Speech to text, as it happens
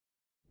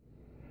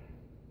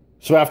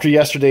So after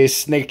yesterday's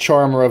snake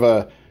charmer of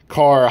a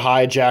car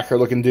hijacker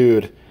looking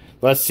dude,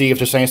 let's see if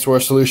there's any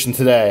sort of solution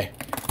today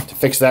to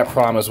fix that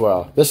problem as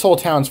well. This whole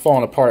town's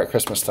falling apart at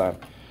Christmas time.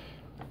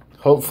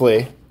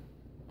 Hopefully.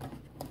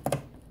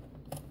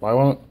 Why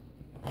won't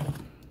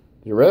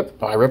you rip?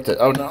 Oh, I ripped it.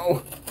 Oh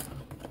no.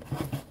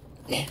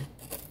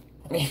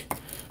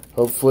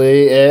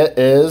 Hopefully it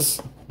is.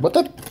 What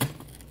the?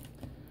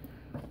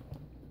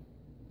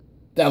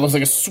 That looks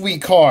like a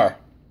sweet car.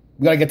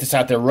 We gotta get this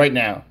out there right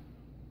now.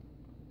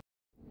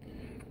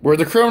 Where'd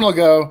the criminal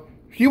go?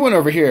 He went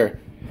over here.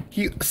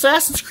 He,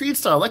 Assassin's Creed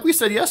style, like we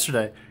said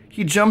yesterday.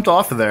 He jumped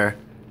off of there,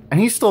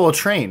 and he stole a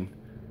train.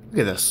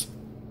 Look at this.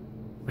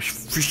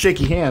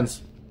 Shaky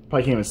hands.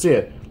 Probably can't even see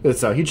it. Look at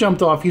this out. He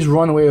jumped off. He's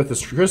run away with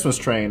this Christmas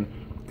train.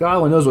 God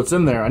only knows what's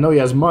in there. I know he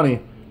has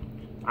money.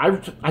 I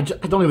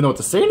don't even know what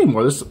to say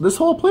anymore. This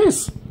whole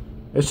place,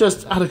 it's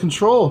just out of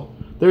control.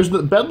 There's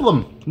the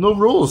bedlam. No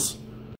rules.